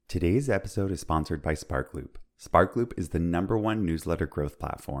Today's episode is sponsored by Sparkloop. Sparkloop is the #1 newsletter growth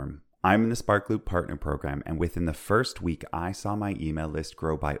platform. I'm in the Sparkloop Partner Program, and within the first week, I saw my email list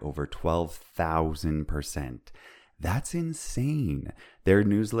grow by over 12,000%. That's insane. Their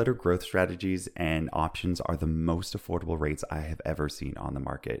newsletter growth strategies and options are the most affordable rates I have ever seen on the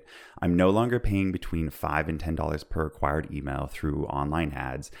market. I'm no longer paying between $5 and $10 per acquired email through online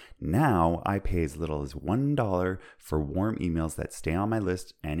ads. Now I pay as little as $1 for warm emails that stay on my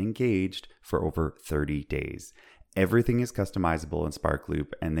list and engaged for over 30 days. Everything is customizable in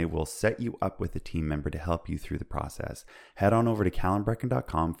Sparkloop, and they will set you up with a team member to help you through the process. Head on over to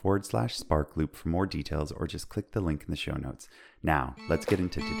callenbrecken.com/Sparkloop for more details, or just click the link in the show notes. Now, let's get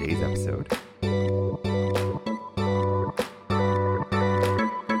into today's episode.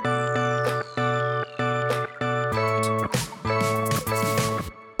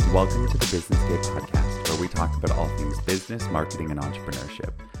 Welcome to the Business Day Podcast, where we talk about all things business, marketing, and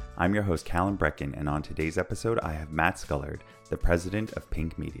entrepreneurship. I'm your host, Callen Brecken, and on today's episode, I have Matt Scullard, the president of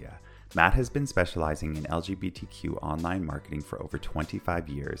Pink Media. Matt has been specializing in LGBTQ online marketing for over 25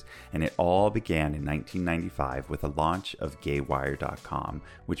 years, and it all began in 1995 with the launch of gaywire.com,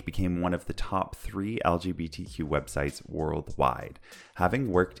 which became one of the top 3 LGBTQ websites worldwide.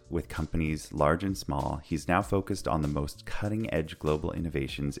 Having worked with companies large and small, he's now focused on the most cutting-edge global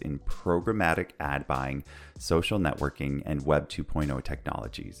innovations in programmatic ad buying, social networking, and Web 2.0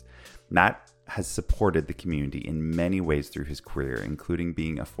 technologies. Matt has supported the community in many ways through his career, including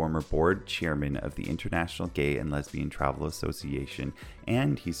being a former board chairman of the International Gay and Lesbian Travel Association,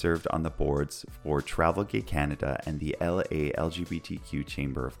 and he served on the boards for Travel Gay Canada and the LA LGBTQ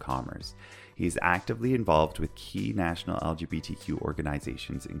Chamber of Commerce. He is actively involved with key national LGBTQ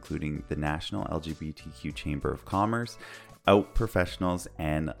organizations, including the National LGBTQ Chamber of Commerce, Out Professionals,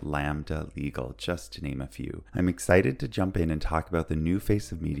 and Lambda Legal, just to name a few. I'm excited to jump in and talk about the new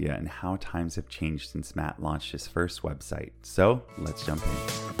face of media and how times have changed since Matt launched his first website. So let's jump in.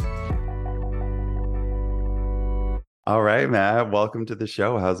 All right, Matt, welcome to the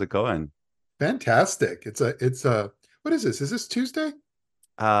show. How's it going? Fantastic. It's a what is this? Is this Tuesday?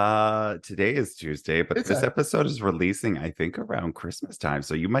 Today is Tuesday, but this episode is releasing, I think, around Christmas time.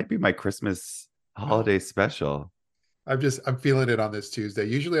 So you might be my Christmas holiday special. I'm feeling it on this Tuesday.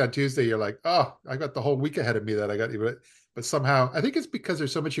 Usually on Tuesday, you're like, oh, I got the whole week ahead of me that I got, but somehow I think it's because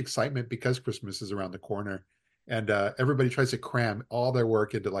there's so much excitement because Christmas is around the corner, and everybody tries to cram all their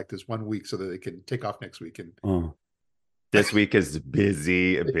work into like this one week so that they can take off next week. And this week is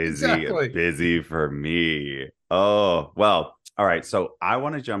busy exactly. for me. Oh, well, all right. So I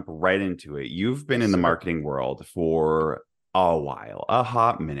want to jump right into it. You've been in the marketing world for a while, a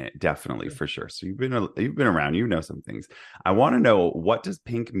hot minute, definitely, for sure. So you've been around, you know some things. I want to know, what does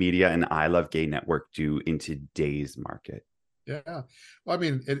Pink Media and I Love Gay Network do in today's market? Yeah. Well, I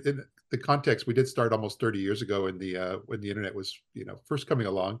mean, in the context, we did start almost 30 years ago when the internet was, first coming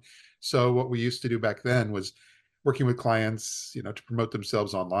along. So what we used to do back then was working with clients, to promote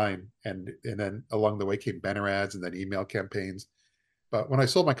themselves online. And then along the way came banner ads and then email campaigns. But when I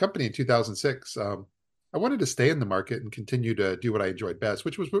sold my company in 2006, I wanted to stay in the market and continue to do what I enjoyed best,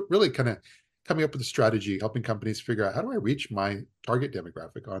 which was really kind of coming up with a strategy, helping companies figure out, how do I reach my target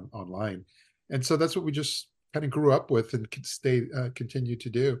demographic online? And so that's what we just kind of grew up with and continue to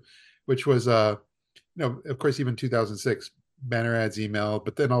do, which was, of course, even 2006, banner ads, email,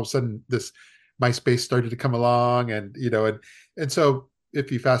 but then all of a sudden this MySpace started to come along, and so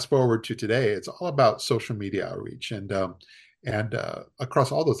if you fast forward to today, it's all about social media outreach and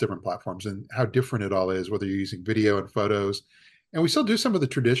across all those different platforms and how different it all is, whether you're using video and photos. And we still do some of the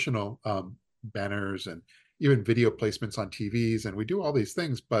traditional banners and even video placements on TVs, and we do all these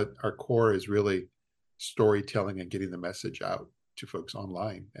things, but our core is really storytelling and getting the message out to folks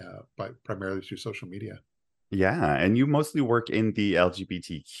online, primarily through social media. Yeah, and you mostly work in the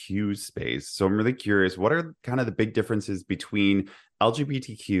LGBTQ space. So I'm really curious, what are kind of the big differences between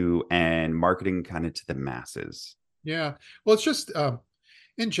LGBTQ and marketing kind of to the masses? Yeah, well, it's just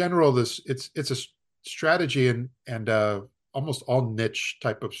in general, it's a strategy, and almost all niche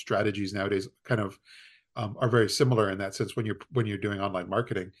type of strategies nowadays kind of are very similar in that sense when you're doing online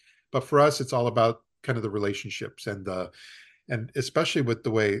marketing. But for us, it's all about kind of the relationships and especially with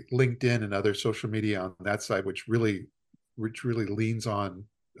the way LinkedIn and other social media on that side, which really leans on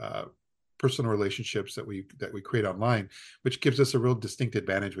personal relationships that we create online, which gives us a real distinct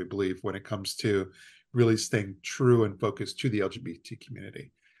advantage, we believe, when it comes to really staying true and focused to the LGBT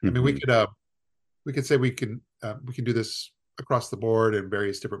community. I mean, we could say we can do this across the board in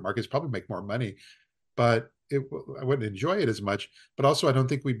various different markets, probably make more money, but I wouldn't enjoy it as much. But also, I don't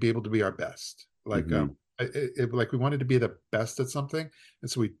think we'd be able to be our best. Like like we wanted to be the best at something,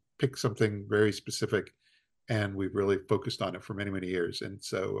 and so we picked something very specific, and we really focused on it for many years. And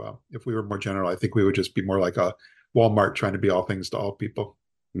so, if we were more general, I think we would just be more like a Walmart trying to be all things to all people.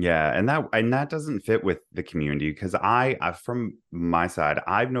 Yeah, and that doesn't fit with the community because from my side,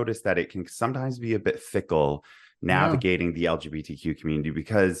 I've noticed that it can sometimes be a bit fickle Yeah. navigating the LGBTQ community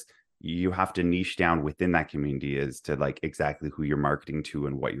because you have to niche down within that community as to like exactly who you're marketing to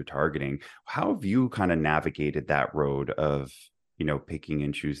and what you're targeting. How have you kind of navigated that road of, picking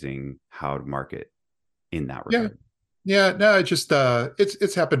and choosing how to market in that Yeah. regard? Yeah, no, it just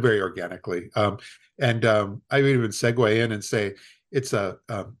it's happened very organically. And I would even segue in and say it's a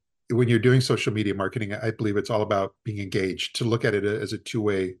when you're doing social media marketing, I believe it's all about being engaged, to look at it as a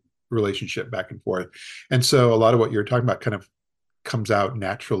two-way relationship back and forth. And so a lot of what you're talking about kind of comes out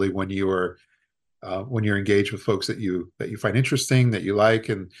naturally when you're engaged with folks that you find interesting, that you like.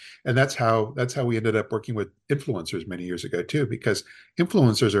 And that's how we ended up working with influencers many years ago too, because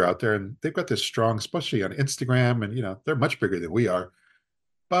influencers are out there and they've got this strong, especially on Instagram, and they're much bigger than we are.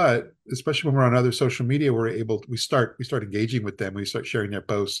 But especially when we're on other social media, we start engaging with them. We start sharing their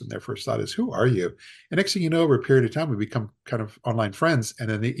posts, and their first thought is, "Who are you?" And next thing you know, over a period of time, we become kind of online friends, and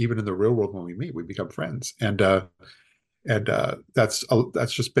then even in the real world, when we meet, we become friends. And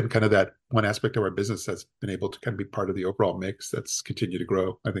that's just been kind of that one aspect of our business that's been able to kind of be part of the overall mix that's continued to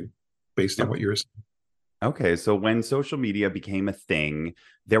grow, I think, based on what you're saying. Okay, so when social media became a thing,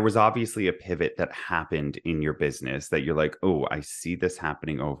 there was obviously a pivot that happened in your business that you're like, oh, I see this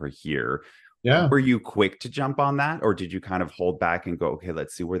happening over here. Yeah. Were you quick to jump on that, or did you kind of hold back and go, okay,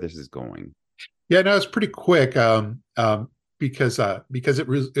 let's see where this is going? Yeah, no, it's pretty quick, because it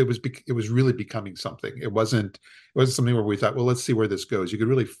was really becoming something. It wasn't something where we thought, well, let's see where this goes. You could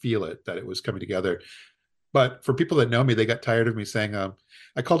really feel it, that it was coming together. But for people that know me, they got tired of me saying,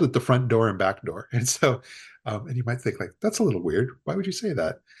 I called it the front door and back door. And so, and you might think, like, that's a little weird. Why would you say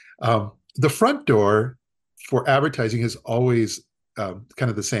that? The front door for advertising is always kind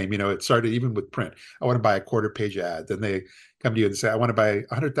of the same. It started even with print. I want to buy a quarter page ad. Then they come to you and say, I want to buy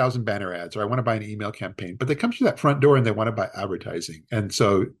 100,000 banner ads, or I want to buy an email campaign. But they come to that front door and they want to buy advertising. And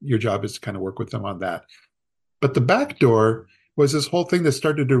so your job is to kind of work with them on that. But the back door was this whole thing that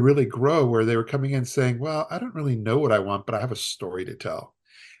started to really grow, where they were coming in saying, well, I don't really know what I want, but I have a story to tell.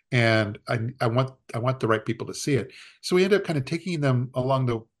 And I want the right people to see it. So we ended up kind of taking them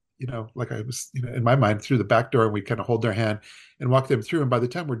along like I was, in my mind, through the back door, and we kind of hold their hand and walk them through. And by the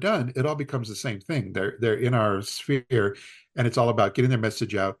time we're done, it all becomes the same thing. They're in our sphere, and it's all about getting their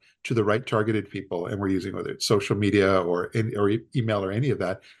message out to the right targeted people. And we're using, whether it's social media or email or any of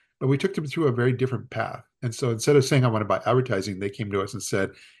that. But we took them through a very different path. And so instead of saying, I want to buy advertising, they came to us and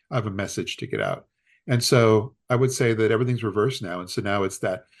said, I have a message to get out. And so I would say that everything's reversed now. And so now it's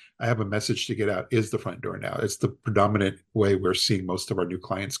that I have a message to get out is the front door now. It's the predominant way we're seeing most of our new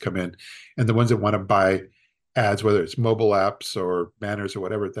clients come in. And the ones that want to buy ads, whether it's mobile apps or banners or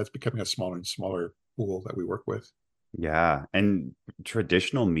whatever, that's becoming a smaller and smaller pool that we work with. Yeah, and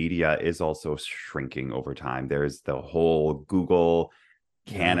traditional media is also shrinking over time. There's the whole Google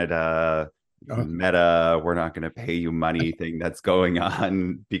Yeah. Canada, Uh, Meta, we're not going to pay you money thing that's going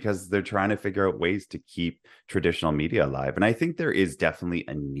on because they're trying to figure out ways to keep traditional media alive. And I think there is definitely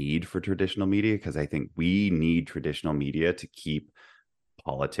a need for traditional media because I think we need traditional media to keep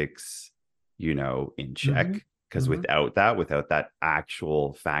politics, in mhm, check. Because mhm. without that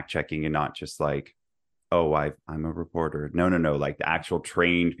actual fact checking and not just like, oh, I'm a reporter. No, no, no. Like the actual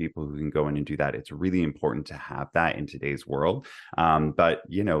trained people who can go in and do that. It's really important to have that in today's world. But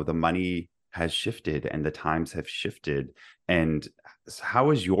the money has shifted and the times have shifted. And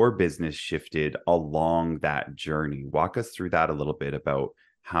how has your business shifted along that journey? Walk us through that a little bit about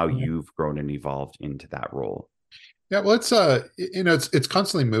how Yeah. you've grown and evolved into that role. Yeah, well, it's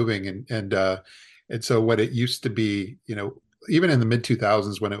constantly moving, and so what it used to be, even in the mid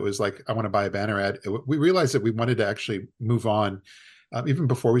 2000s, when it was like, I want to buy a banner ad, we realized that we wanted to actually move on, even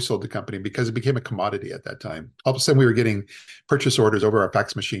before we sold the company, because it became a commodity at that time. All of a sudden, we were getting purchase orders over our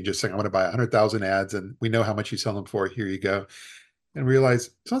fax machine, just saying, I want to buy 100,000 ads, and we know how much you sell them for. Here you go. And realize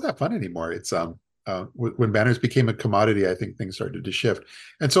it's not that fun anymore. When banners became a commodity, I think things started to shift.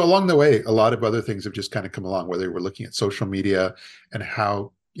 And so along the way, a lot of other things have just kind of come along, whether we're looking at social media and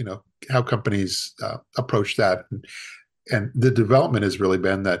how companies approach that. And the development has really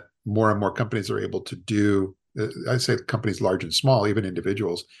been that more and more companies are able to do, I say companies large and small, even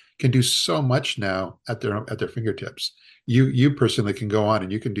individuals, can do so much now at their fingertips. You personally can go on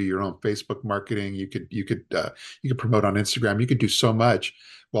and you can do your own Facebook marketing. You could promote on Instagram. You could do so much.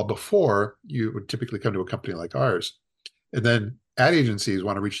 While before, you would typically come to a company like ours, and then ad agencies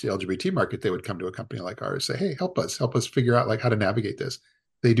want to reach the LGBT market, they would come to a company like ours, say, hey, help us figure out like how to navigate this.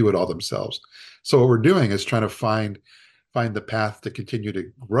 They do it all themselves. So what we're doing is trying to find the path to continue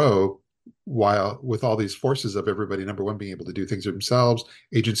to grow while with all these forces of everybody, number one, being able to do things themselves.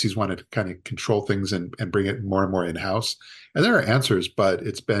 Agencies want to kind of control things and bring it more and more in-house. And there are answers, but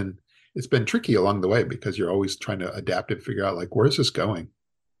it's been tricky along the way because you're always trying to adapt and figure out like, where is this going?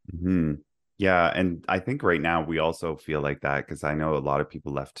 Hmm. Yeah, and I think right now we also feel like that because I know a lot of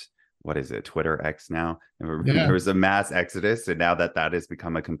people left, what is it, Twitter X now? And there Yeah. was a mass exodus, and now that has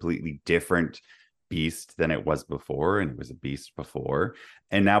become a completely different beast than it was before, and it was a beast before.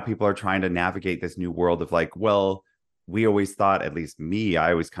 And now people are trying to navigate this new world of like, well, we always thought, at least me,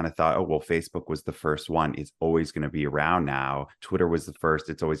 I always kind of thought, oh, well, Facebook was the first one. It's always going to be around now. Twitter was the first.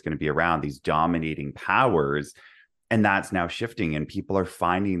 It's always going to be around, these dominating powers, and that's now shifting, and people are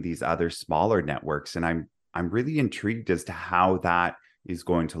finding these other smaller networks, and I'm really intrigued as to how that is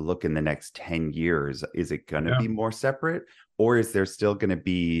going to look in the next 10 years. Is it going to Yeah. be more separate, or is there still going to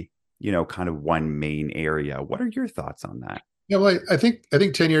be, kind of one main area? What are your thoughts on that? Yeah, well, I think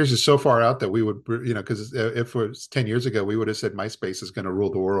 10 years is so far out that we would, because if it was 10 years ago, we would have said MySpace is going to rule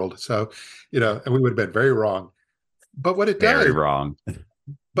the world. So, and we would have been very wrong. But what it Very does, wrong.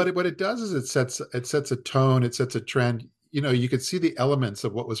 what it does is it sets a tone, it sets a trend. You could see the elements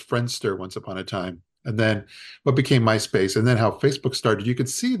of what was Friendster once upon a time, and then what became MySpace, and then how Facebook started. You could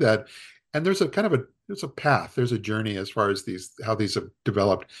see that, and there's a path, there's a journey as far as how these have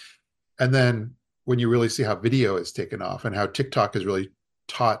developed. And then when you really see how video has taken off and how TikTok has really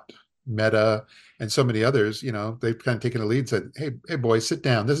taught Meta and so many others, they've kind of taken a lead and said, hey, boys, sit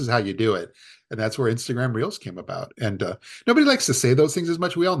down. This is how you do it. And that's where Instagram Reels came about. And nobody likes to say those things as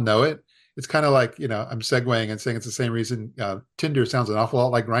much. We all know it. It's kind of like, I'm segueing and saying it's the same reason Tinder sounds an awful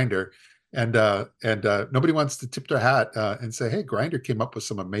lot like Grindr. And nobody wants to tip their hat and say, hey, Grindr came up with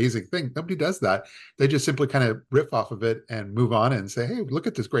some amazing thing. Nobody does that. They just simply kind of riff off of it and move on and say, hey, look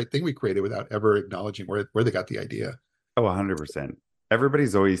at this great thing we created without ever acknowledging where they got the idea. Oh, 100%.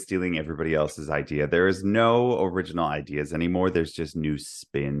 Everybody's always stealing everybody else's idea. There is no original ideas anymore. There's just new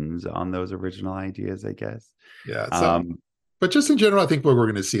spins on those original ideas, I guess. Yeah. So, Um, but just in general, I think what we're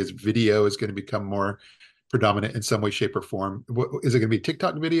going to see is video is going to become more predominant in some way, shape, or form. Is it going to be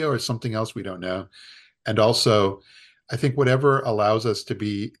TikTok video or something else? We don't know. And also, I think whatever allows us to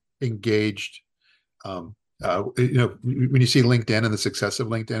be engaged. When you see LinkedIn and the success of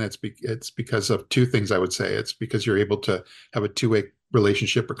LinkedIn, it's because of two things. I would say it's because you're able to have a two-way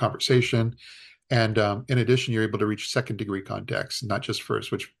relationship or conversation, and in addition, you're able to reach second degree contacts, not just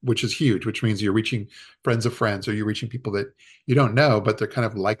first, which is huge. Which means you're reaching friends of friends, or you're reaching people that you don't know, but they're kind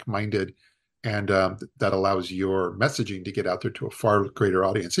of like-minded, and that allows your messaging to get out there to a far greater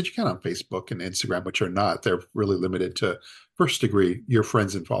audience that you can on Facebook and Instagram, which are not. They're really limited to first degree, your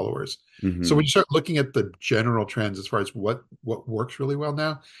friends and followers. So when mhm. you start looking at the general trends as far as what works really well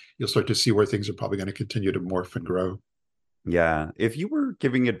now, you'll start to see where things are probably going to continue to morph and grow. Yeah. If you were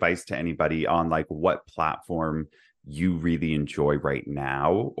giving advice to anybody on like what platform you really enjoy right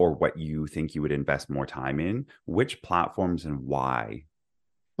now or what you think you would invest more time in, which platforms and why?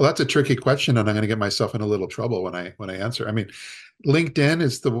 Well, that's a tricky question, and I'm going to get myself in a little trouble when I answer. I mean, LinkedIn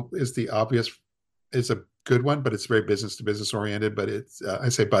is the obvious, is a good one, but it's very business to business oriented. But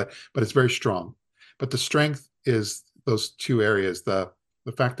but it's very strong. But the strength is those two areas. The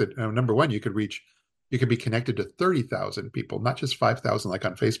fact that number one, you could be connected to 30,000 people, not just 5,000 like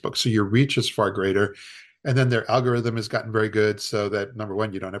on Facebook. So your reach is far greater. And then their algorithm has gotten very good, so that number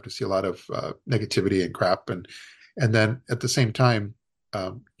one, you don't have to see a lot of negativity and crap, and then at the same time,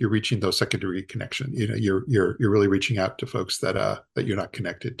 you're reaching those secondary connection. You're really reaching out to folks that you're not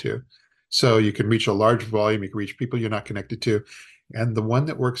connected to. So you can reach a large volume. You can reach people you're not connected to. And the one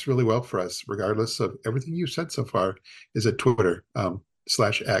that works really well for us, regardless of everything you've said so far, is at Twitter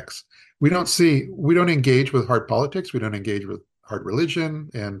 /X. We don't engage with hard politics. We don't engage with hard religion,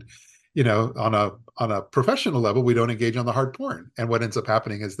 and on a professional level, we don't engage on the hard porn. And what ends up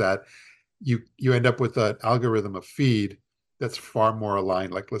happening is that you end up with an algorithm of feed that's far more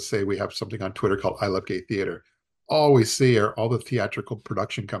aligned. Like, let's say we have something on Twitter called I Love Gay Theater. All we see are all the theatrical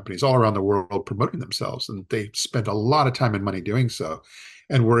production companies all around the world promoting themselves, and they spend a lot of time and money doing so.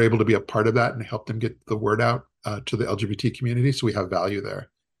 And we're able to be a part of that and help them get the word out to the LGBT community. So we have value there.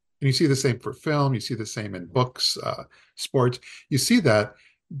 And you see the same for film. You see the same in books, sports. You see that,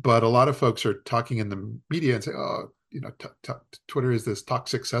 but a lot of folks are talking in the media and say, "Oh, Twitter is this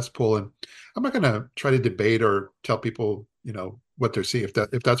toxic cesspool." And I'm not going to try to debate or tell people, what they're seeing. If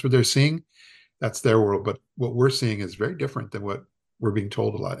that's what they're seeing, that's their world. But what we're seeing is very different than what we're being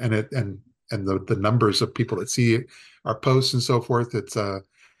told a lot. And and the numbers of people that see our posts and so forth. It's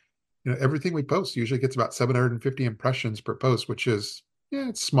everything we post usually gets about 750 impressions per post, which is, yeah,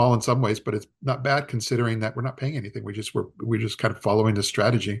 it's small in some ways, but it's not bad considering that we're not paying anything. We're just kind of following the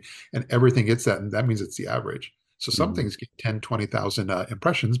strategy, and everything gets that, and that means it's the average. So some Hmm. things get 10, 20,000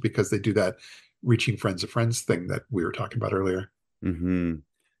 impressions because they do that reaching friends of friends thing that we were talking about earlier. Hmm.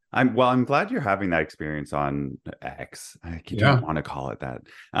 I'm glad you're having that experience on X. I don't Yeah. want to call it that.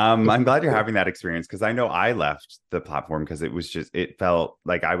 I'm glad you're having that experience because I know I left the platform because it felt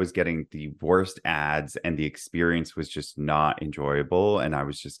like I was getting the worst ads and the experience was just not enjoyable. And I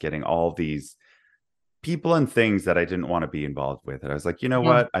was just getting all these people and things that I didn't want to be involved with. And I was like, you know Yeah.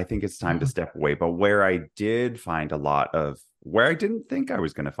 what? I think it's time to step away. But where I did find a lot of where I didn't think I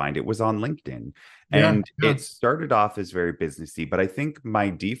was going to find it was on LinkedIn. Yeah. And Yeah. it started off as very businessy, but I think my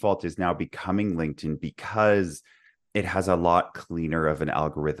default is now becoming LinkedIn because it has a lot cleaner of an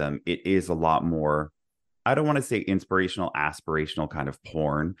algorithm. It is a lot more, I don't want to say inspirational, aspirational kind of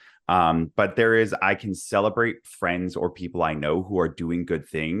porn. But I can celebrate friends or people I know who are doing good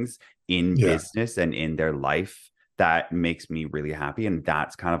things in Yeah. business and in their life. That makes me really happy. And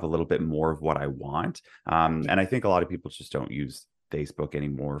that's kind of a little bit more of what I want. And I think a lot of people just don't use Facebook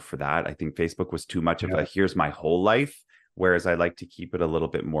anymore for that. I think Facebook was too much of a Yeah. here's my whole life. Whereas I like to keep it a little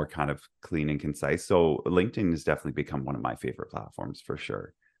bit more kind of clean and concise. So LinkedIn has definitely become one of my favorite platforms for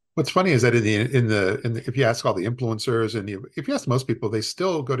sure. What's funny is that if you ask all the influencers and if you ask most people, they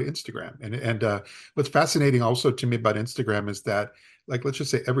still go to Instagram. And what's fascinating also to me about Instagram is that, like, let's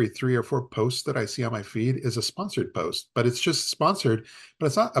just say every 3 or 4 posts that I see on my feed is a sponsored post, but it's just sponsored, but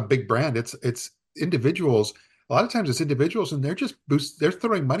it's not a big brand. It's individuals. A lot of times it's individuals, and they're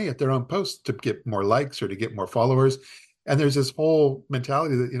throwing money at their own posts to get more likes or to get more followers. And there's this whole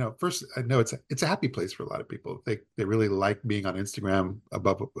mentality that, first, I know it's a happy place for a lot of people. They really like being on Instagram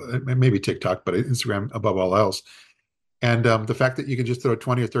above, maybe TikTok, but Instagram above all else. And the fact that you can just throw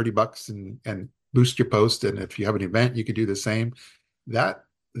 20 or 30 bucks and boost your post, and if you have an event, you could do the same. That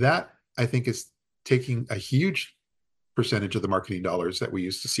that I think is taking a huge percentage of the marketing dollars that we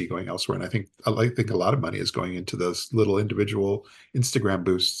used to see going elsewhere. And I think a lot of money is going into those little individual Instagram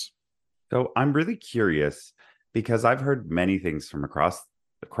boosts. So I'm really curious because I've heard many things from across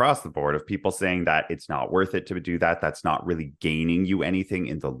the board of people saying that it's not worth it to do that. That's not really gaining you anything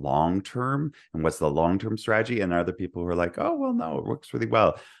in the long term. And what's the long-term strategy? And other people who are like, oh, well, no, it works really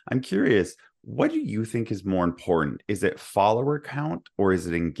well. I'm curious, what do you think is more important? Is it follower count or is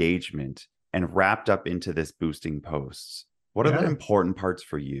it engagement? And wrapped up into this boosting posts, what are the Yeah. important parts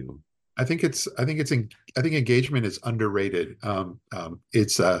for you? I think engagement is underrated.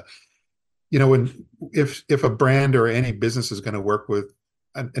 It's when if a brand or any business is going to work with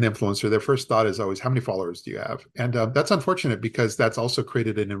an influencer, their first thought is always, how many followers do you have? And that's unfortunate because that's also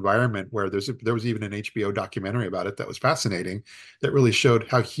created an environment where there was even an HBO documentary about it that was fascinating, that really showed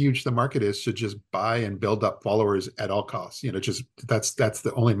how huge the market is to just buy and build up followers at all costs. Just that's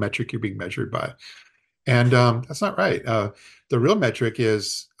the only metric you're being measured by, and that's not right. The real metric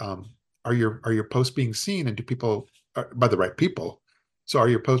is, are your posts being seen, and do people by the right people? So are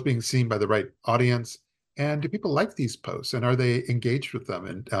your posts being seen by the right audience? And do people like these posts? And are they engaged with them?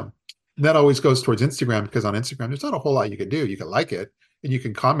 And that always goes towards Instagram, because on Instagram, there's not a whole lot you can do. You can like it and you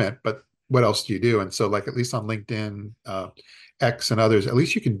can comment, but what else do you do? And so, like, at least on LinkedIn, X, and others, at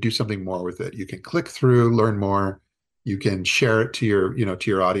least you can do something more with it. You can click through, learn more. You can share it to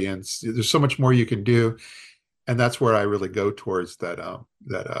your audience. There's so much more you can do, and that's where I really go towards that.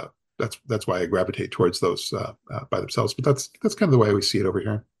 That's why I gravitate towards those by themselves. But that's kind of the way we see it over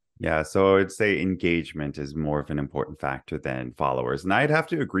here. Yeah, so I'd say engagement is more of an important factor than followers. And I'd have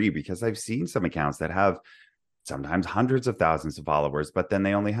to agree because I've seen some accounts that have sometimes hundreds of thousands of followers, but then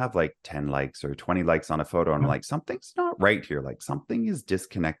they only have like 10 likes or 20 likes on a photo. And I'm Yeah, like, something's not right here. Like something is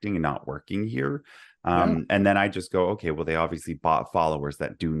disconnecting and not working here. yeah, And then I just go, okay, well, they obviously bought followers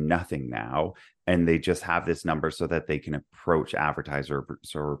that do nothing now. And they just have this number so that they can approach advertisers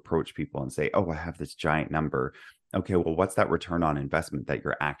or approach people and say, oh, I have this giant number. Okay, well, what's that return on investment that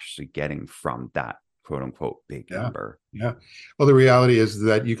you're actually getting from that quote unquote big yeah, number? yeah. Well, the reality is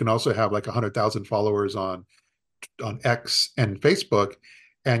that you can also have like 100,000 followers on X and Facebook,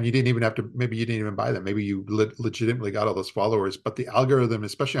 and maybe you didn't even buy them. Maybe you legitimately got all those followers, but the algorithm,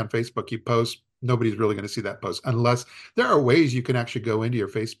 especially on Facebook, you post, nobody's really going to see that post unless there are ways you can actually go into your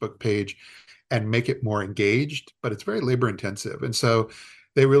Facebook page and make it more engaged, but it's very labor intensive. And so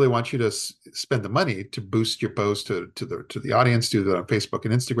they really want you to spend the money to boost your post to the audience, do that on Facebook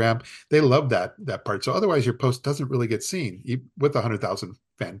and Instagram. They love that part. So otherwise your post doesn't really get seen with 100,000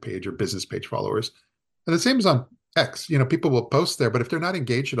 fan page or business page followers. And the same is on X. People will post there, but if they're not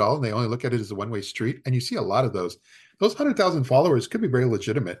engaged at all and they only look at it as a one-way street, and you see a lot of those 100,000 followers could be very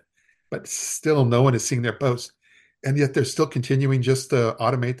legitimate, but still no one is seeing their posts. And yet they're still continuing just to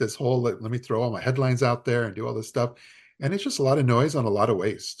automate this whole, let me throw all my headlines out there and do all this stuff. And it's just a lot of noise on a lot of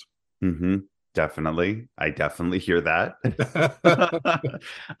waste. Hmm. Definitely. I definitely hear that.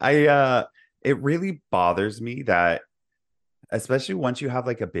 I it really bothers me that, especially once you have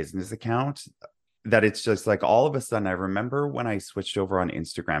like a business account, that it's just like all of a sudden. I remember when I switched over on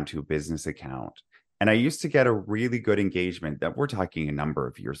Instagram to a business account, and I used to get a really good engagement, that we're talking a number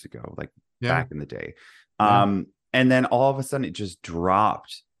of years ago, like Yeah, back in the day. yeah, And then all of a sudden it just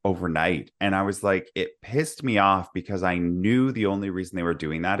dropped overnight. And I was like, it pissed me off because I knew the only reason they were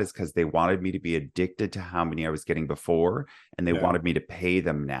doing that is because they wanted me to be addicted to how many I was getting before, and they yeah. wanted me to pay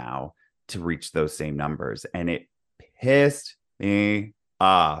them now to reach those same numbers. And it pissed me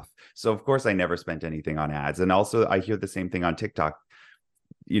off. So of course I never spent anything on ads. And also I hear the same thing on TikTok.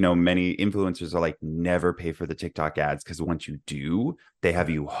 Many influencers are like, never pay for the TikTok ads, because once you do, they have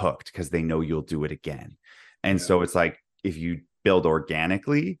Yeah, you hooked because they know you'll do it again. And yeah. so it's like, if you build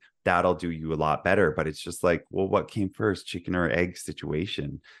organically, that'll do you a lot better. But it's just like, well, what came first, chicken or egg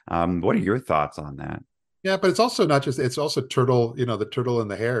situation? What are your thoughts on that? Yeah, but it's also not just, it's also turtle, the turtle and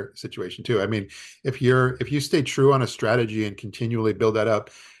the hare situation too. I mean, if you stay true on a strategy and continually build that up,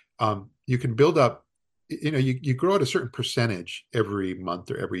 you can build up, you grow at a certain percentage every month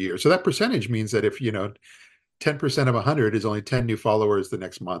or every year. So that percentage means that if, 10% of 100 is only 10 new followers the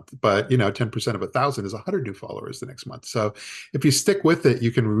next month, but 10% of 1,000 is 100 new followers the next month. So if you stick with it,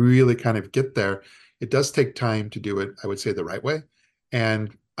 you can really kind of get there. It does take time to do it, I would say, the right way.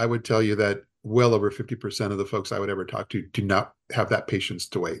 And I would tell you that well over 50% of the folks I would ever talk to do not have that patience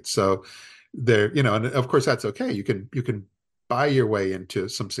to wait. So there, and of course that's okay. You can buy your way into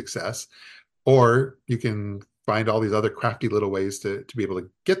some success, or you can find all these other crafty little ways to be able to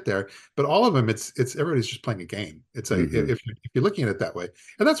get there. But all of them, it's everybody's just playing a game. It's a Mm-hmm. if you're looking at it that way,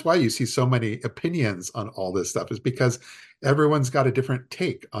 and that's why you see so many opinions on all this stuff, is because everyone's got a different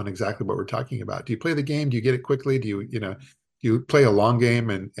take on exactly what we're talking about. Do you play the game? Do you get it quickly? Do you play a long game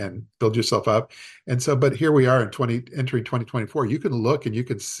and build yourself up? And so, but here we are entering 2024. You can look and you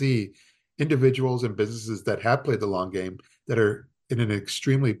can see individuals and businesses that have played the long game that are in an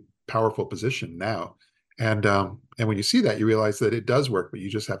extremely powerful position now. And when you see that, you realize that it does work, but you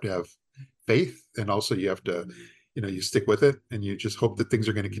just have to have faith, and also you have to, you stick with it, and you just hope that things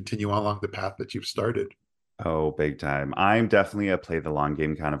are going to continue along the path that you've started. Oh, big time. I'm definitely a play the long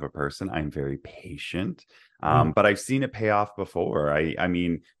game kind of a person. I'm very patient. Mm. But I've seen it pay off before. I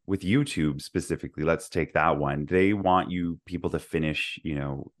mean, with YouTube specifically, let's take that one. They want you people to finish,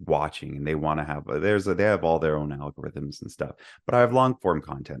 watching, and they want to have they have all their own algorithms and stuff. But I have long form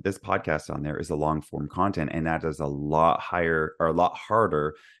content. This podcast on there is a long form content, and that is a lot higher or a lot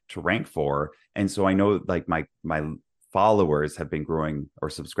harder to rank for. And so I know, like, my followers have been growing, or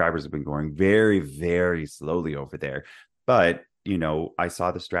subscribers have been growing very, very slowly over there. But I saw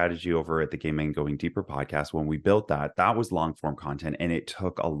the strategy over at the Gaming Going Deeper podcast. When we built that, that was long form content, and it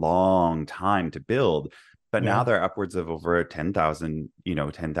took a long time to build. But now Yeah. they're upwards of over 10,000,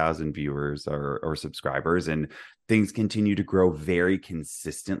 10,000 viewers or subscribers, and things continue to grow very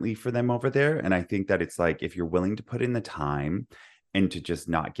consistently for them over there. And I think that it's like, if you're willing to put in the time and to just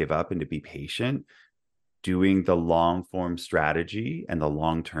not give up and to be patient, doing the long form strategy and the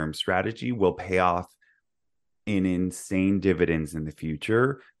long term strategy will pay off in insane dividends in the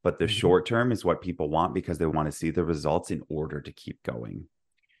future. But the Mhm. short term is what people want, because they want to see the results in order to keep going.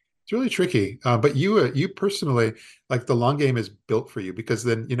 It's really tricky. But you personally, like, the long game is built for you, because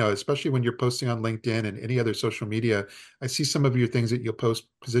then, especially when you're posting on LinkedIn and any other social media, I see some of your things that you'll post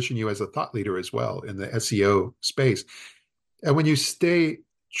position you as a thought leader as well in the SEO space. And when you stay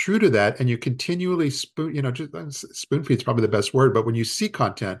true to that and you continually spoon feed is probably the best word, but when you see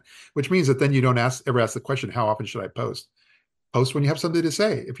content, which means that then you don't ever ask the question, how often should I post? Post when you have something to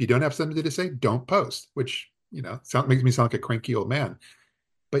say. If you don't have something to say, don't post, which, makes me sound like a cranky old man.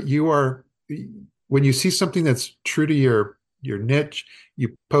 But when you see something that's true to your niche,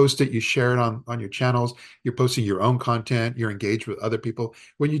 you post it, you share it on your channels, you're posting your own content, you're engaged with other people.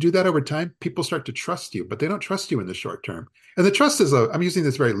 When you do that over time, people start to trust you, but they don't trust you in the short term. And the trust is, I'm using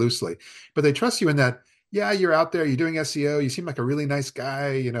this very loosely, but they trust you in that, yeah, you're out there, you're doing SEO, you seem like a really nice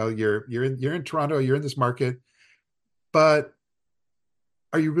guy, you're in Toronto, you're in this market, but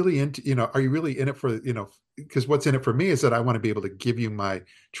are you really in it for, because what's in it for me is that I want to be able to give you my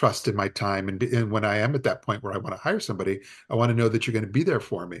trust and my time. And when I am at that point where I want to hire somebody, I want to know that you're going to be there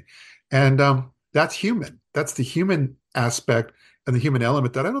for me. And that's human. That's the human aspect. and the human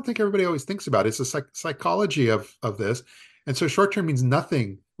element that I don't think everybody always thinks about. It's the psychology of this. And so short term means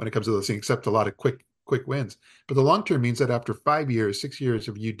nothing when it comes to those things, except a lot of quick wins. But the long term means that after 5 years, 6 years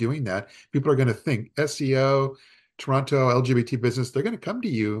of you doing that, people are going to think SEO, Toronto LGBT business, they're going to come to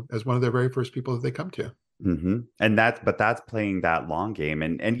you as one of their very first people that they come to. And that's playing that long game.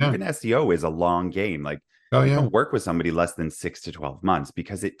 And Yeah. even SEO is a long game. Like Oh, you yeah. don't work with somebody less than 6 to 12 months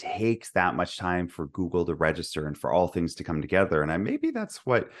because it takes that much time for Google to register and for all things to come together. And maybe that's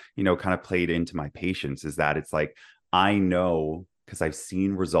what, kind of played into my patience, is that it's like, I know because I've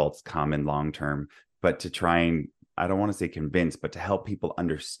seen results come in long term, but to try and, I don't want to say convince, but to help people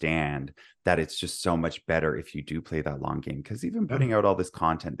understand that it's just so much better if you do play that long game. Because even Yeah. putting out all this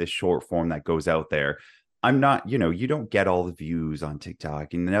content, this short form that goes out there, I'm not, you don't get all the views on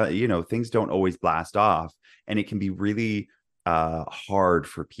TikTok, and things don't always blast off, and it can be really hard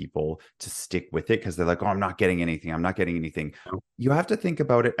for people to stick with it because they're like, oh, I'm not getting anything. I'm not getting anything. You have to think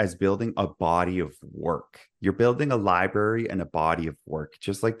about it as building a body of work. You're building a library and a body of work,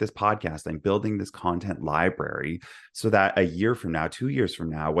 just like this podcast. I'm building this content library so that a year from now, 2 years from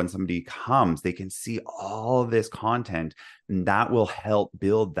now, when somebody comes, they can see all this content, and that will help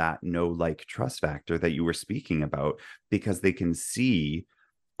build that know, like, trust factor that you were speaking about, because they can see,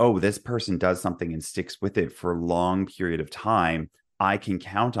 oh, this person does something and sticks with it for a long period of time. I can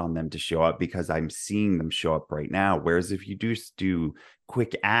count on them to show up because I'm seeing them show up right now. Whereas if you do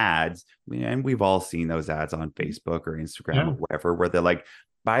quick ads, and we've all seen those ads on Facebook or Instagram or whatever, where they're like,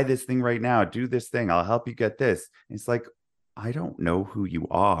 buy this thing right now, do this thing, I'll help you get this. It's like, I don't know who you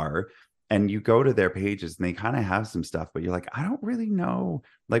are. And you go to their pages and they kind of have some stuff, but you're like, I don't really know.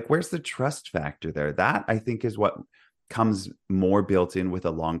 Like, where's the trust factor there? That, I think, is what comes more built in with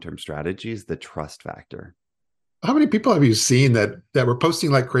a long-term strategy, is the trust factor. How many people have you seen that were posting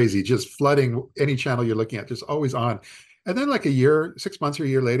like crazy, just flooding any channel you're looking at, just always on? And then like a year, 6 months or a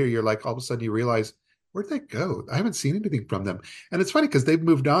year later, you're like, all of a sudden you realize, where'd they go? I haven't seen anything from them. And it's funny because they've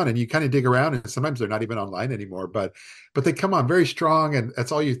moved on, and you kind of dig around, and sometimes they're not even online anymore, but they come on very strong, and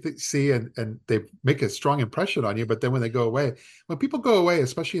that's all you see, and they make a strong impression on you. But then when they go away, when people go away,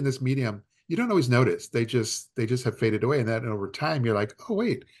 especially in this medium, you don't always notice. They just have faded away. And then over time, you're like, oh,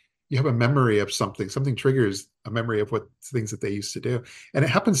 wait, you have a memory of something triggers a memory of what things that they used to do. And it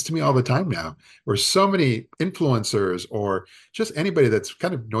happens to me all the time now, where so many influencers or just anybody that's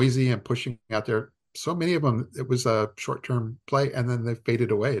kind of noisy and pushing out there, so many of them, it was a short-term play, and then they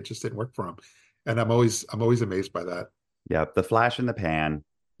faded away. It just didn't work for them. And I'm always amazed by that. Yeah, the flash in the pan.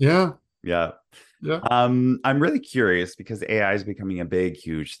 Yeah. Yeah. Yeah. I'm really curious because AI is becoming a big,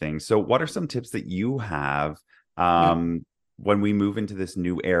 huge thing. So what are some tips that you have Yeah. when we move into this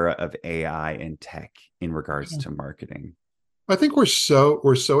new era of AI and tech in regards Yeah. to marketing? I think we're so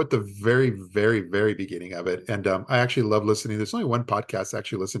at the very, very, very beginning of it. And I actually love listening. There's only one podcast I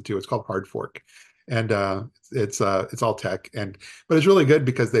actually listen to. It's called Hard Fork. And it's all tech, but it's really good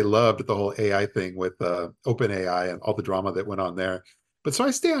because they loved the whole AI thing with open AI and all the drama that went on there. But so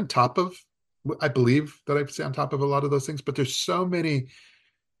I believe that I stay on top of a lot of those things, but there's so many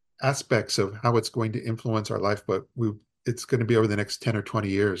aspects of how it's going to influence our life, but it's going to be over the next 10 or 20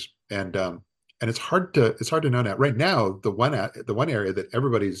 years. And it's hard to know now. Right now, the one area that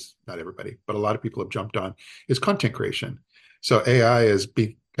not everybody, but a lot of people have jumped on is content creation. So AI has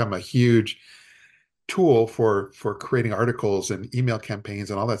become a huge tool for creating articles and email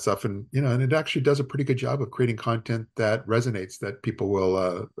campaigns and all that stuff. And it actually does a pretty good job of creating content that resonates, that people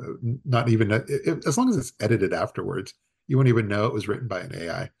will not even, as long as it's edited afterwards, you won't even know it was written by an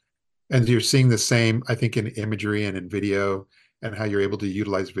AI. And you're seeing the same, I think, in imagery and in video, and how you're able to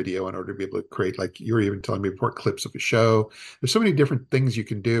utilize video in order to be able to create, like you were even telling me before, clips of a show. There's so many different things you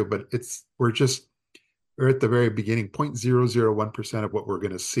can do, but we're at the very beginning, 0.001% of what we're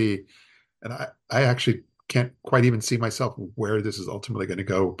going to see. And I actually can't quite even see myself where this is ultimately going to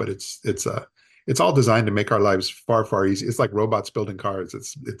go, but it's all designed to make our lives far, far easier. It's like robots building cars.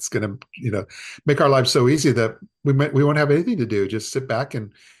 It's going to, make our lives so easy that we won't have anything to do. Just sit back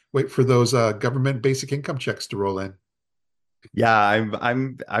and wait for those government basic income checks to roll in. Yeah,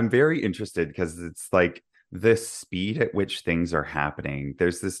 I'm very interested because it's like the speed at which things are happening.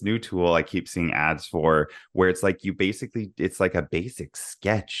 There's this new tool I keep seeing ads for where it's like it's like a basic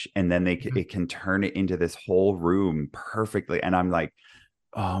sketch, and then it can turn it into this whole room perfectly. And I'm like,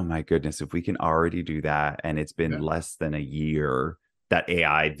 oh my goodness, if we can already do that, and it's been Yeah. less than a year that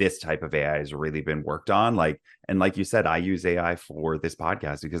this type of AI has really been worked on. And like you said, I use AI for this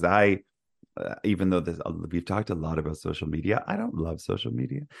podcast because even though we've talked a lot about social media, I don't love social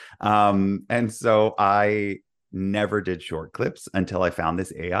media. And so I never did short clips until I found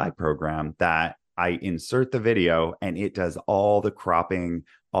this AI program that I insert the video and it does all the cropping,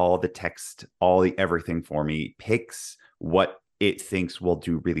 all the text, all the everything for me, picks what it thinks will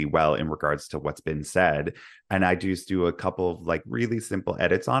do really well in regards to what's been said. And I just do a couple of like really simple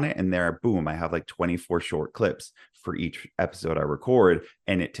edits on it. And there, boom, I have like 24 short clips for each episode I record.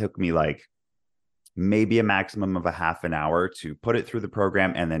 And it took me like maybe a maximum of a half an hour to put it through the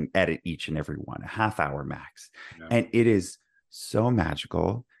program and then edit each and every one, a half hour max. Yeah. And it is so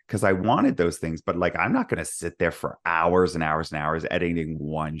magical because I wanted those things, but like I'm not going to sit there for hours and hours and hours editing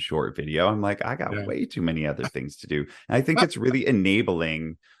one short video. I'm like, I got way too many other things to do. And I think it's really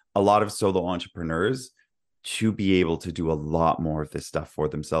enabling a lot of solo entrepreneurs to be able to do a lot more of this stuff for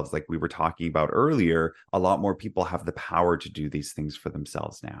themselves. Like we were talking about earlier, a lot more people have the power to do these things for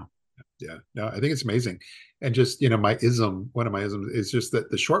themselves now. Yeah, no, I think it's amazing. And just, one of my isms is just that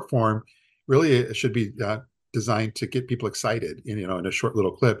the short form really should be designed to get people excited, in a short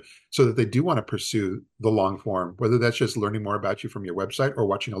little clip so that they do want to pursue the long form, whether that's just learning more about you from your website or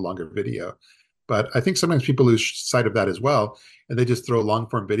watching a longer video. But I think sometimes people lose sight of that as well. And they just throw a long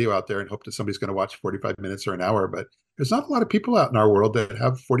form video out there and hope that somebody's going to watch 45 minutes or an hour. But there's not a lot of people out in our world that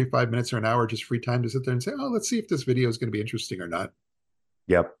have 45 minutes or an hour just free time to sit there and say, oh, let's see if this video is going to be interesting or not.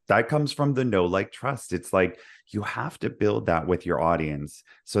 Yep. That comes from the know, like, trust. It's like you have to build that with your audience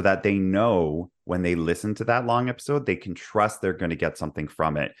so that they know when they listen to that long episode, they can trust they're going to get something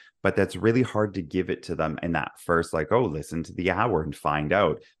from it. But that's really hard to give it to them in that first, like, oh, listen to the hour and find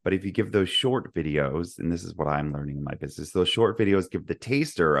out. But if you give those short videos, and this is what I'm learning in my business, those short videos give the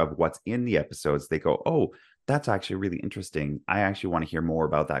taster of what's in the episodes. They go, oh, that's actually really interesting. I actually want to hear more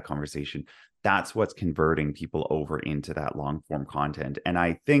about that conversation. That's what's converting people over into that long form content. And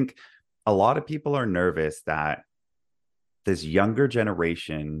I think a lot of people are nervous that this younger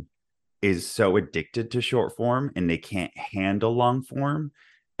generation is so addicted to short form and they can't handle long form.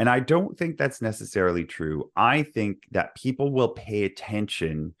 And I don't think that's necessarily true. I think that people will pay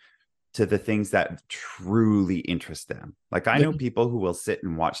attention to the things that truly interest them. Like I know people who will sit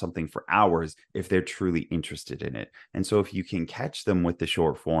and watch something for hours if they're truly interested in it. And so if you can catch them with the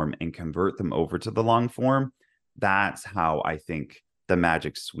short form and convert them over to the long form, that's how I think the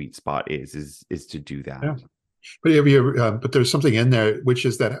magic sweet spot is to do that. Yeah. But there's something in there, which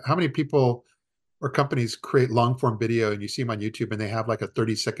is that how many people or companies create long form video and you see them on YouTube and they have like a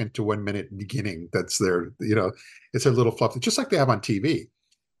 30-second to 1 minute beginning. That's their, it's a little fluff, just like they have on TV.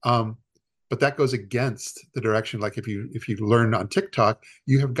 But that goes against the direction. Like if you learn on TikTok,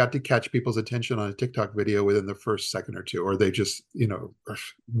 you have got to catch people's attention on a TikTok video within the first second or two, or they just,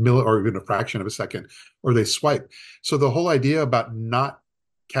 or even a fraction of a second, or they swipe. So the whole idea about not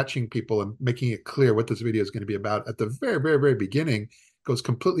catching people and making it clear what this video is going to be about at the very, very, very beginning goes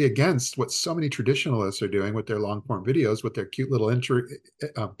completely against what so many traditionalists are doing with their long form videos, with their cute little entry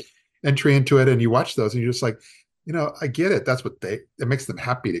into it. And you watch those and you're just like, I get it. It makes them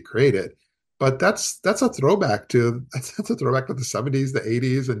happy to create it. But that's a throwback to the 70s, the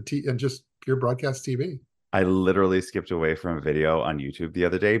 80s, and just pure broadcast TV. I literally skipped away from a video on YouTube the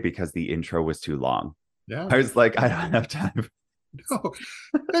other day because the intro was too long. Yeah. I was like, I don't have time. No,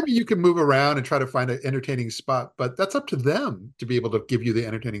 maybe you can move around and try to find an entertaining spot, but that's up to them to be able to give you the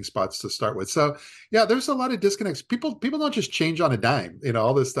entertaining spots to start with. So yeah, there's a lot of disconnects. People don't just change on a dime,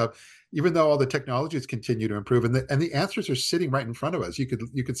 all this stuff, even though all the technologies continue to improve and the answers are sitting right in front of us. You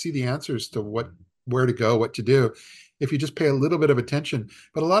could see the answers to where to go, what to do, if you just pay a little bit of attention.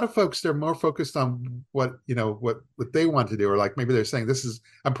 But a lot of folks, they're more focused on what they want to do, or like maybe they're saying,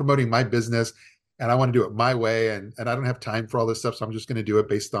 I'm promoting my business and I want to do it my way, and I don't have time for all this stuff, so I'm just going to do it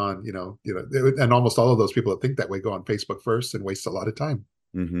based on, and almost all of those people that think that way go on Facebook first and waste a lot of time.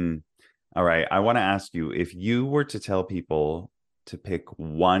 Mm-hmm. All right. I want to ask you, if you were to tell people to pick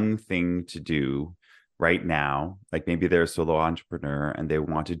one thing to do right now, like maybe they're a solo entrepreneur and they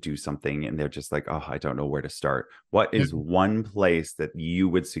want to do something and they're just like, oh, I don't know where to start. What is one place that you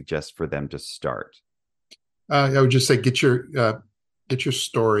would suggest for them to start? I would just say, get your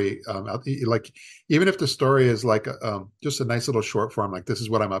story out. Like, even if the story is like just a nice little short form, like this is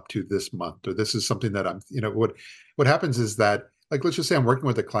what I'm up to this month, or this is something that I'm, what happens is that, like, let's just say I'm working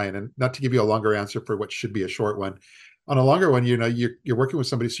with a client, and not to give you a longer answer for what should be a short one. On a longer one, you're working with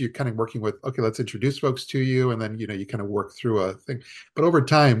somebody, so you're kind of working with, okay, let's introduce folks to you, and then, you kind of work through a thing. But over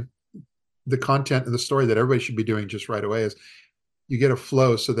time, the content and the story that everybody should be doing just right away is you get a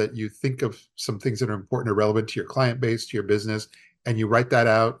flow so that you think of some things that are important or relevant to your client base, to your business, and you write that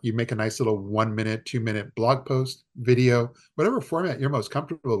out. You make a nice little 1 minute, 2 minute blog post, video, whatever format you're most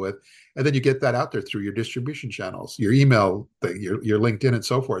comfortable with. And then you get that out there through your distribution channels, your email, your LinkedIn, and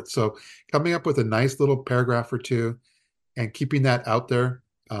so forth. So coming up with a nice little paragraph or two and keeping that out there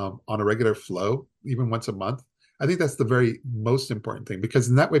on a regular flow, even once a month. I think that's the very most important thing, because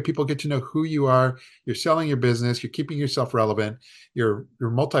in that way people get to know who you are. You're selling your business, you're keeping yourself relevant, you're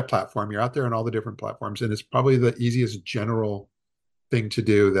multi-platform, you're out there on all the different platforms, and it's probably the easiest general thing to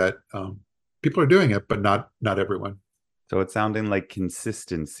do that people are doing it, but not everyone. So it's sounding like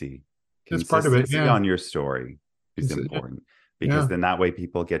consistency. That's part of it. Consistency Yeah. on your story is important, because Yeah. then that way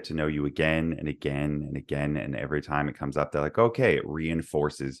people get to know you again and again and again. And every time it comes up, they're like, okay, it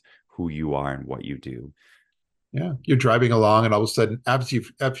reinforces who you are and what you do. Yeah. You're driving along, and all of a sudden, after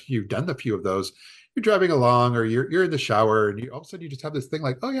you've done a few of those, you're driving along, or you're in the shower, and all of a sudden you just have this thing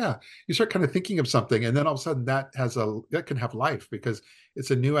like, oh yeah, you start kind of thinking of something, and then all of a sudden that can have life, because it's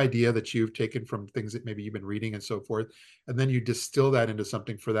a new idea that you've taken from things that maybe you've been reading and so forth, and then you distill that into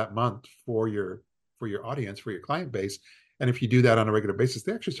something for that month for your audience, for your client base. And if you do that on a regular basis,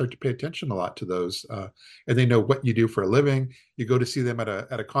 they actually start to pay attention a lot to those, and they know what you do for a living. You go to see them at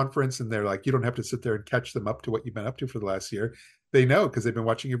a conference, and they're like, you don't have to sit there and catch them up to what you've been up to for the last year. They know, because they've been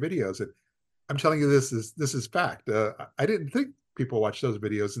watching your videos. And I'm telling you, this is fact. I didn't think people watch those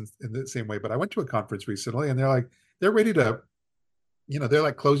videos in the same way, but I went to a conference recently, and they're ready to, they're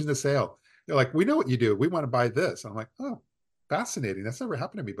like closing the sale. They're like, we know what you do. We want to buy this. I'm like, oh, fascinating. That's never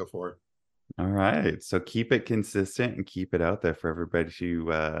happened to me before. All right. So keep it consistent and keep it out there for everybody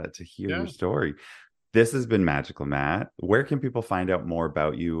to hear your story. This has been magical, Matt. Where can people find out more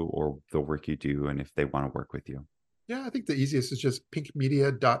about you or the work you do, and if they want to work with you? Yeah, I think the easiest is just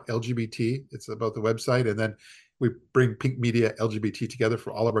pinkmedia.lgbt. It's about the website. And then we bring Pink Media LGBT together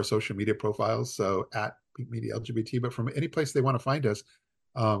for all of our social media profiles. So at Pink Media LGBT, but from any place they want to find us,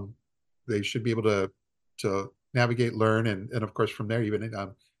 they should be able to navigate, learn, and of course from there even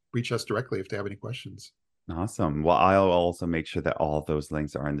reach us directly if they have any questions. Awesome. Well, I'll also make sure that all of those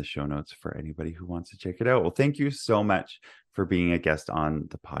links are in the show notes for anybody who wants to check it out. Well, thank you so much for being a guest on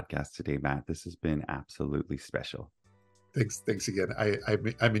the podcast today, Matt. This has been absolutely special. Thanks again.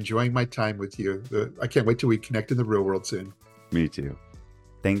 I'm enjoying my time with you. I can't wait till we connect in the real world soon. Me too.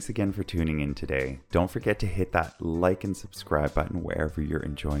 Thanks again for tuning in today. Don't forget to hit that like and subscribe button wherever you're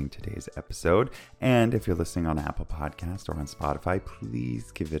enjoying today's episode. And if you're listening on Apple Podcast or on Spotify,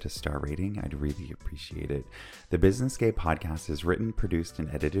 please give it a star rating. I'd really appreciate it. The Businessgate podcast is written, produced,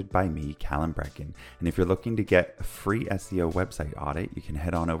 and edited by me, Callum Brecken. And if you're looking to get a free SEO website audit, you can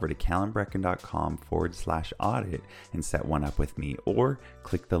head on over to callumbrecken.com/audit and set one up with me, or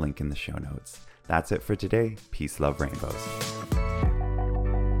click the link in the show notes. That's it for today. Peace, love, rainbows.